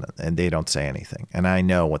other son and they don't say anything. And I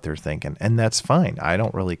know what they're thinking, and that's fine. I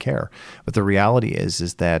don't really care. But the reality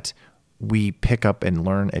is that we pick up and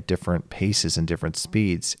learn at different paces and different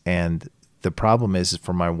speeds. And the problem is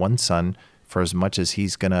for my one son, for as much as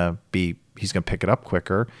he's going to pick it up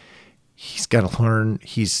quicker, he's got to learn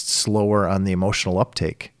he's slower on the emotional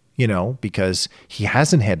uptake, because he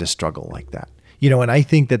hasn't had to struggle like that. And I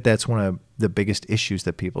think that that's one of the biggest issues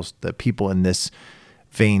that people in this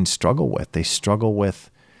vein struggle with. They struggle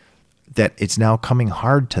with that it's now coming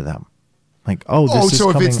hard to them. Like,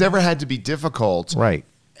 so if it's never had to be difficult, right,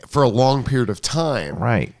 for a long period of time,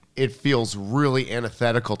 right, it feels really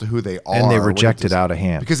antithetical to who they are, and they reject it out of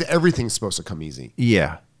hand because everything's supposed to come easy.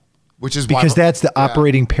 Yeah, which is because that's the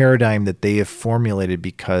operating paradigm that they have formulated.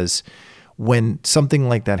 Because when something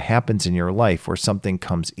like that happens in your life, where something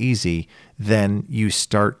comes easy, then you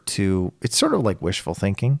start to. It's sort of like wishful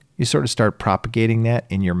thinking. You sort of start propagating that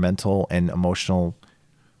in your mental and emotional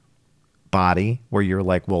body, where you're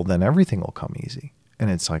like, well, then everything will come easy, and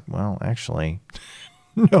it's like, well, actually.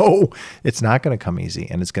 No, it's not going to come easy,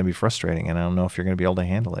 and it's going to be frustrating, and I don't know if you're going to be able to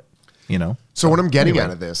handle it, So what I'm getting out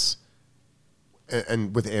of this,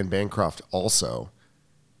 and with Anne Bancroft also,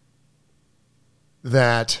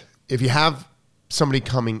 that if you have somebody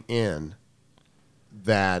coming in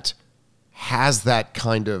that has that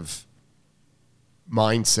kind of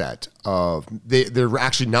mindset of they're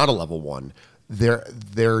actually not a level 1,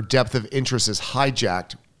 their depth of interest is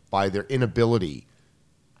hijacked by their inability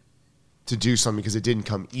to do something because it didn't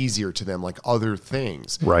come easier to them like other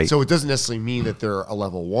things. Right. So it doesn't necessarily mean that they're a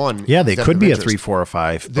level 1. Yeah, they could be a 3, 4, or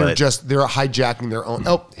 5. They're hijacking their own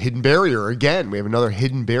hidden barrier. Again, we have another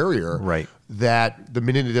hidden barrier. Right. That the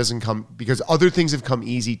minute it doesn't come, because other things have come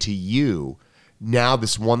easy to you, now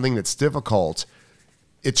this one thing that's difficult,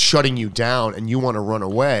 it's shutting you down and you want to run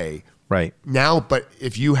away. Right. Now, but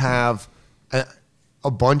if you have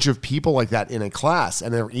a bunch of people like that in a class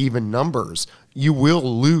and they're even numbers, you will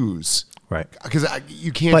lose. Right. Because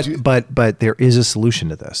you can't But there is a solution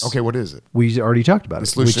to this. Okay, what is it? We already talked about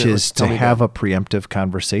it, which is to have a a preemptive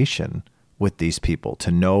conversation with these people, to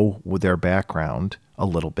know their background a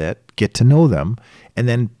little bit, get to know them, and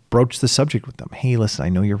then broach the subject with them. Hey, listen, I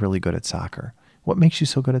know you're really good at soccer. What makes you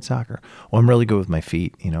so good at soccer? Well, I'm really good with my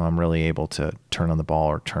feet. I'm really able to turn on the ball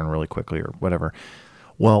or turn really quickly or whatever.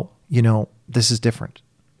 Well, this is different.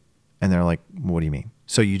 And they're like, what do you mean?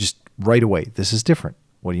 So you just right away, this is different.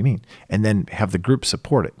 What do you mean? And then have the group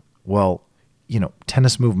support it. Well,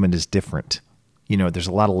 tennis movement is different. There's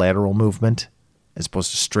a lot of lateral movement as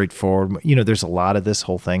opposed to straightforward. There's a lot of this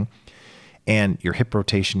whole thing. And your hip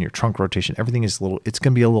rotation, your trunk rotation, everything is it's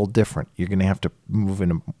going to be a little different. You're going to have to move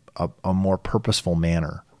in a more purposeful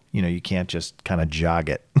manner. You can't just kind of jog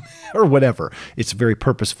it or whatever. It's a very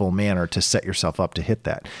purposeful manner to set yourself up to hit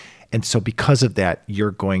that. And so because of that,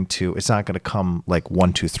 it's not going to come like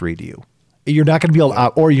 1, 2, 3 to you. You're not going to be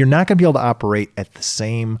able to, operate at the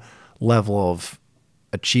same level of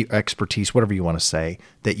expertise, whatever you want to say,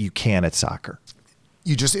 that you can at soccer.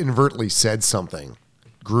 You just inadvertently said something.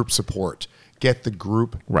 Group support. Get the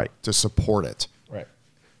group to support it. Right.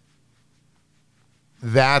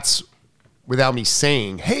 That's without me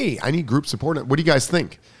saying, hey, I need group support. What do you guys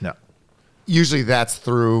think? No. Usually that's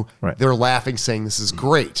through they're laughing, saying this is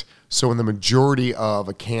great. So in the majority of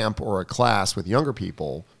a camp or a class with younger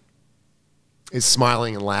people is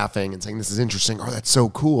smiling and laughing and saying, this is interesting. Oh, that's so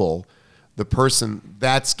cool. The person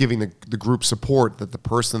that's giving the group support that the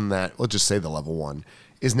person that, let's just say the level 1,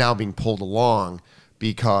 is now being pulled along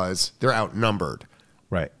because they're outnumbered.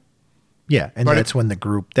 Right. Yeah. And that's when the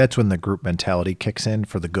group mentality kicks in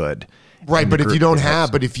for the good. Right. But if you don't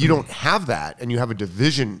have that and you have a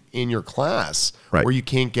division in your class where you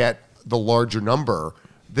can't get the larger number,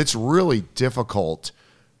 that's really difficult.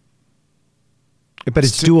 But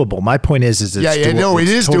it's doable. My point is it's doable. No, it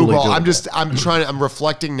is totally doable. I'm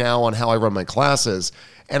reflecting now on how I run my classes.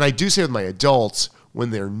 And I do say with my adults,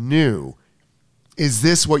 when they're new, is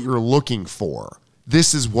this what you're looking for?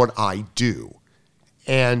 This is what I do.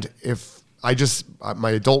 And if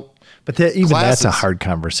my adult But that's a hard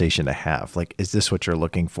conversation to have. Like, is this what you're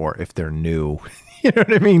looking for if they're new? You know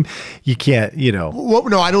what I mean? You can't, Well,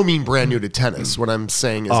 no, I don't mean brand new to tennis. What I'm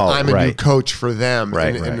saying is I'm a new coach for them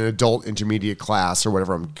in an adult intermediate class or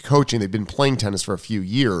whatever I'm coaching. They've been playing tennis for a few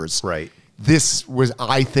years. Right. This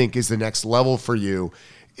I think is the next level for you.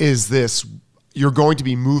 Is this, you're going to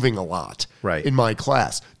be moving a lot in my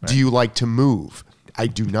class. Right. Do you like to move? I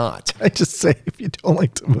do not. I just say, if you don't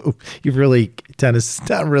like to move, tennis is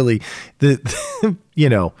not really No,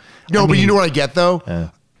 but you know what I get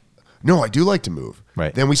though? No, I do like to move.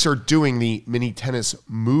 Right. Then we start doing the mini tennis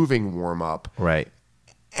moving warm up. Right.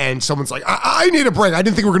 And someone's like, I need a break. I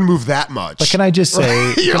didn't think we were going to move that much. But can I just say,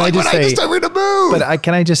 I just said we're going to move. But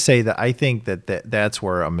can I just say that I think that's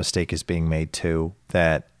where a mistake is being made too,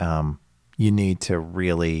 that you need to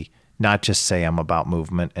really not just say I'm about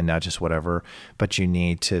movement and not just whatever, but you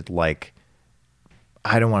need to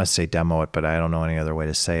I don't want to say demo it, but I don't know any other way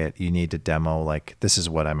to say it. You need to demo this is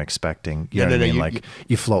what I'm expecting. You know what I mean?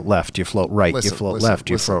 You float left, you float right, you float left,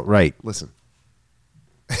 you float right. Listen,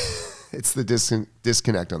 it's the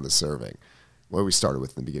disconnect on the serving, what we started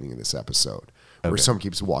with in the beginning of this episode, where someone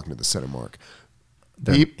keeps walking to the center mark.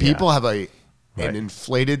 People have an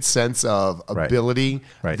inflated sense of ability.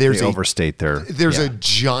 Right. They overstate there's a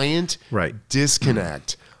giant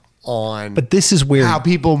disconnect on, but this is where how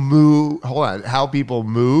people move. Hold on, how people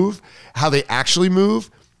move, how they actually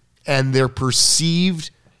move, and their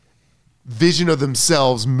perceived vision of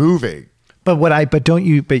themselves moving. But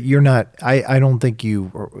you're not. I don't think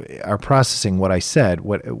you are processing what I said.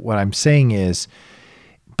 What I'm saying is,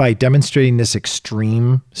 by demonstrating this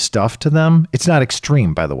extreme stuff to them, it's not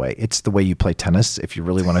extreme, by the way. It's the way you play tennis if you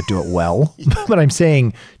really want to do it well. But I'm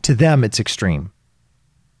saying to them, it's extreme.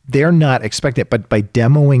 They're not expecting it, but by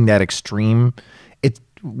demoing that extreme,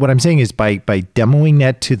 what I'm saying is by demoing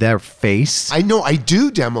that to their face. I know I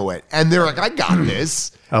do demo it, and they're like, I got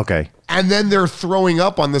this. Okay. And then they're throwing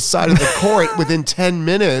up on the side of the court within 10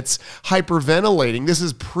 minutes, hyperventilating. This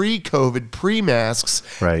is pre-COVID,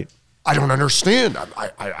 pre-masks. Right. I don't understand.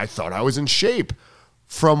 I thought I was in shape.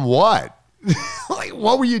 From what?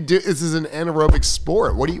 What were you doing? This is an anaerobic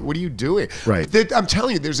sport. What are you doing? Right. I'm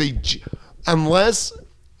telling you, unless,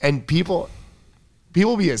 and people,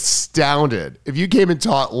 People would be astounded. If you came and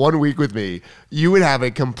taught 1 week with me, you would have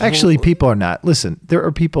a complete... Actually, people are not. Listen, there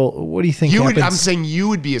are people, what do you think happens? I'm saying you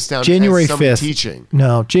would be astounded January as someone 5th. teaching.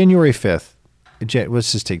 No, January 5th.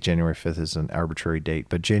 Let's just take January 5th as an arbitrary date.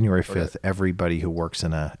 But January 5th, everybody who works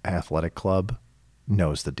in an athletic club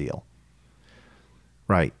knows the deal.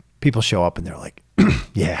 Right. People show up and they're like,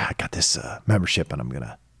 yeah, I got this membership and I'm going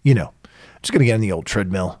to, just going to get on the old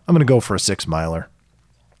treadmill. I'm going to go for a 6-miler.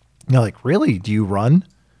 And they're like, really? Do you run?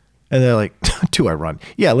 And they're like, do I run?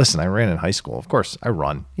 Yeah, listen, I ran in high school. Of course, I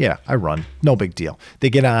run. Yeah, I run. No big deal. They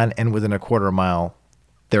get on and within a quarter mile,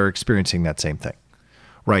 they're experiencing that same thing.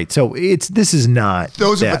 Right. So this is not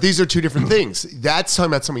but these are two different things. That's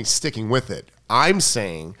talking about somebody sticking with it. I'm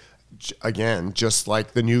saying, again, just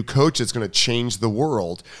like the new coach is going to change the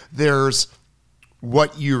world, there's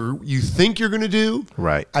what you think you're going to do.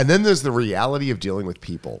 Right. And then there's the reality of dealing with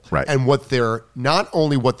people. Right. And what they're, not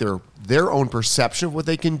only what their own perception of what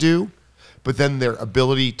they can do, but then their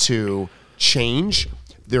ability to change,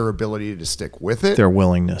 their ability to stick with it. Their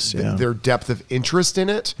willingness. Yeah. Their depth of interest in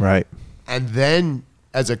it. Right. And then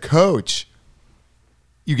as a coach,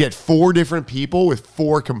 you get 4 different people with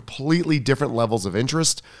 4 completely different levels of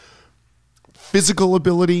interest, physical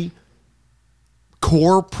ability,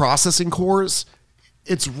 processing cores.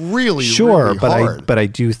 It's really, really hard. But I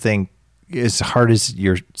do think, as hard as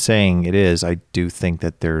you're saying it is, I do think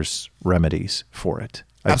that there's remedies for it.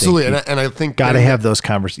 Absolutely, and I think got to have those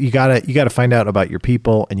conversations. You got to find out about your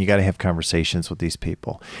people, and you got to have conversations with these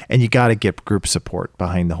people, and you got to get group support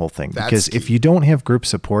behind the whole thing. Because if you don't have group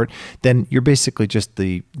support, then you're basically just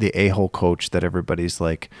the a-hole coach that everybody's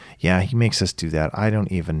like, yeah, he makes us do that. I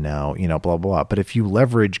don't even know, blah blah. But if you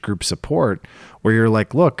leverage group support, where you're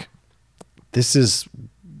like, look, this is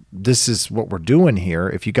what we're doing here.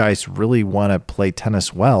 If you guys really want to play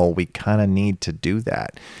tennis well, we kind of need to do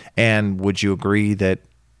that. And would you agree that?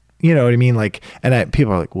 You know what I mean? Like, and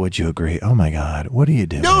people are like, would you agree? Oh my God, what are you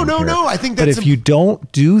doing? No. I think that's. But if you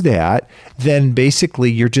don't do that, then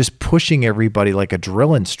basically you're just pushing everybody like a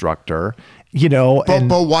drill instructor,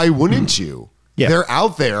 But why wouldn't you? Yeah. They're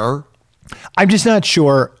out there. I'm just not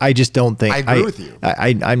sure. I just don't think. I agree with you.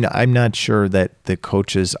 I'm not sure that the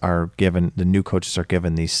new coaches are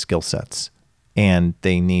given these skill sets, and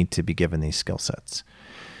they need to be given these skill sets.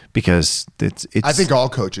 Because it's I think all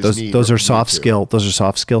coaches those are soft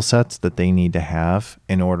skill sets that they need to have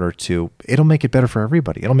in order to. It'll make it better for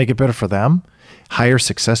everybody. It'll make it better for them. Higher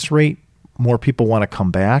success rate. More people want to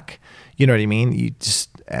come back. You know what I mean? You just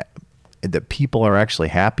the people are actually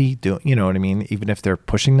happy. You know what I mean? Even if they're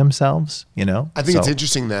pushing themselves. I think it's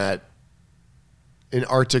interesting that an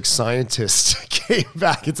Arctic scientist came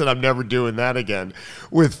back and said, "I'm never doing that again,"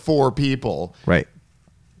 with 4 people. Right.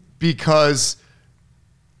 Because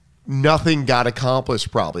nothing got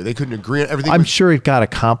accomplished. Probably they couldn't agree on everything. I'm sure it got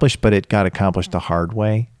accomplished, but it got accomplished the hard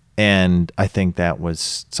way, and I think that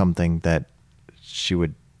was something that she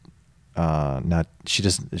would not. She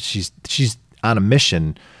doesn't. She's on a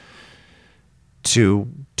mission to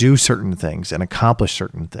do certain things and accomplish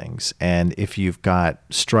certain things. And if you've got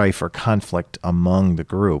strife or conflict among the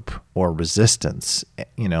group or resistance,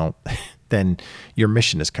 then your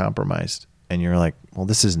mission is compromised, and you're like, well,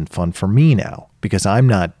 this isn't fun for me now because I'm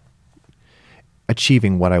not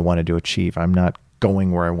achieving what I wanted to achieve. I'm not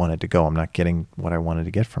going where I wanted to go. I'm not getting what I wanted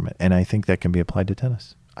to get from it. And I think that can be applied to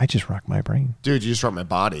tennis. I just rock my brain. Dude, you just rock my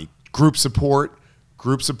body. Group support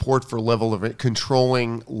for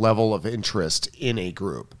controlling level of interest in a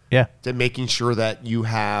group. Yeah. To making sure that you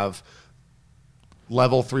have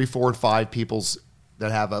level 3, 4, and 5 peoples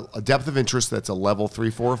that have a depth of interest that's a level 3,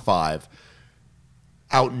 4, or 5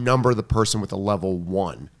 outnumber the person with a level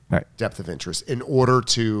 1 depth of interest in order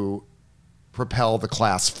to propel the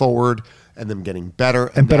class forward and them getting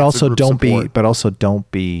better. But also don't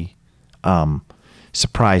be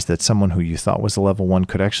surprised that someone who you thought was a level 1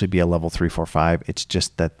 could actually be a level 3, 4, 5. It's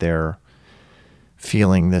just that they're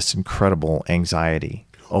feeling this incredible anxiety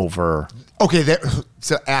over. Okay,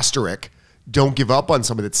 so asterisk. Don't give up on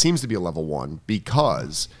somebody that seems to be a level 1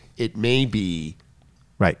 because it may be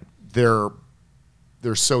right. They're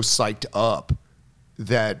so psyched up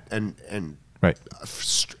that and right.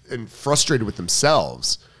 And frustrated with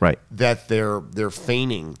themselves, right? That they're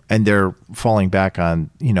feigning and they're falling back on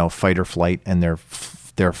fight or flight, and they're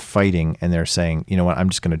fighting and they're saying, you know what, I'm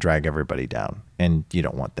just going to drag everybody down, and you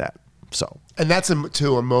don't want that. So, and that's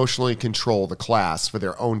to emotionally control the class for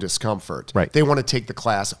their own discomfort. Right? They want to take the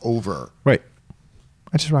class over. Right.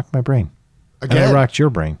 I just rocked my brain. Again? And I rocked your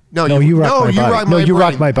brain. No, you rocked my body. You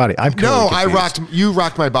rocked my body. You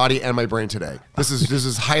rocked my body and my brain today. This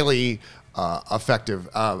is highly effective,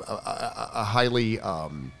 a highly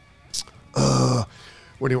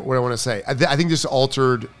what do I want to say? I think this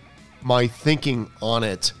altered my thinking on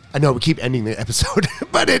it. I know we keep ending the episode,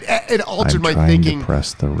 but it altered my thinking. To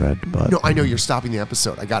press the red button. No, I know you're stopping the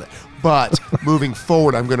episode. I got it. But moving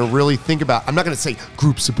forward, I'm going to really think about. I'm not going to say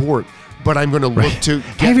group support, but I'm going to look to.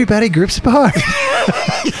 Hey everybody, group support.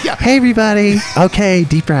 Yeah. Hey everybody. Okay,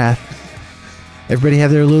 deep breath. Everybody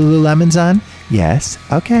have their Lululemons on? Yes.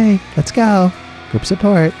 Okay, let's go. Group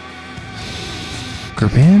support.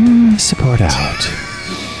 Group in, support out.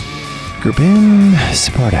 Group in,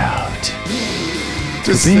 support out.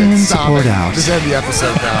 Just Group in, stop support it. out. Just end the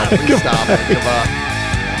episode now. Please stop it. Come on.